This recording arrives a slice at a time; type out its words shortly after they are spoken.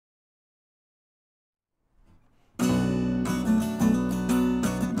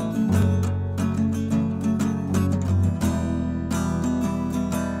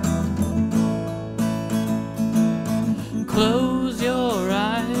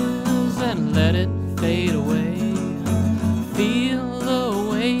fade away. Feel the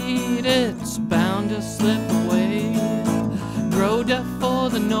weight, it's bound to slip away. Grow deaf for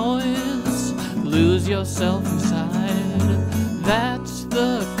the noise, lose yourself inside. That's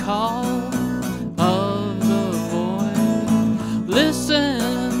the call of the void.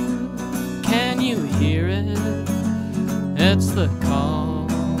 Listen, can you hear it? It's the call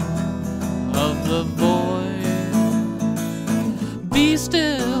of the void. Be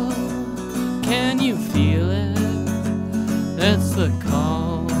still, can you feel it? It's the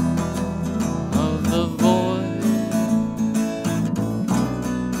call of the void.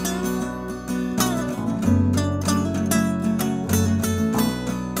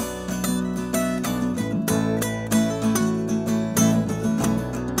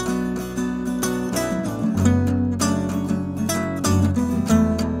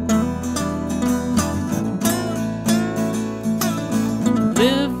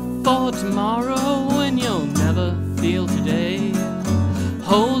 Live for tomorrow when you'll never feel today.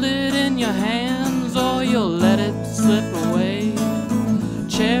 Hold it in your hands or you'll let it slip away.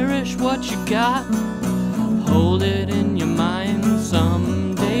 Cherish what you got, hold it in your mind.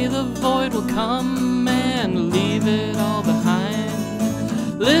 Someday the void will come and leave it all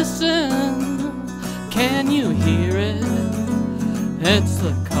behind. Listen, can you hear it? It's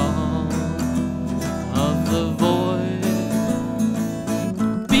the call of the void.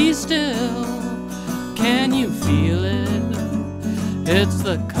 Be still, can you feel it? It's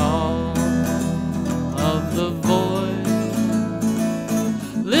the call of the void.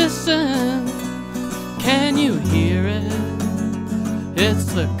 Listen, can you hear it? It's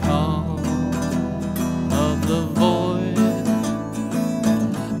the call of the void.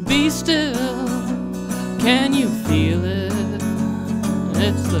 Be still, can you feel it?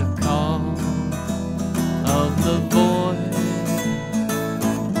 It's the call of the void.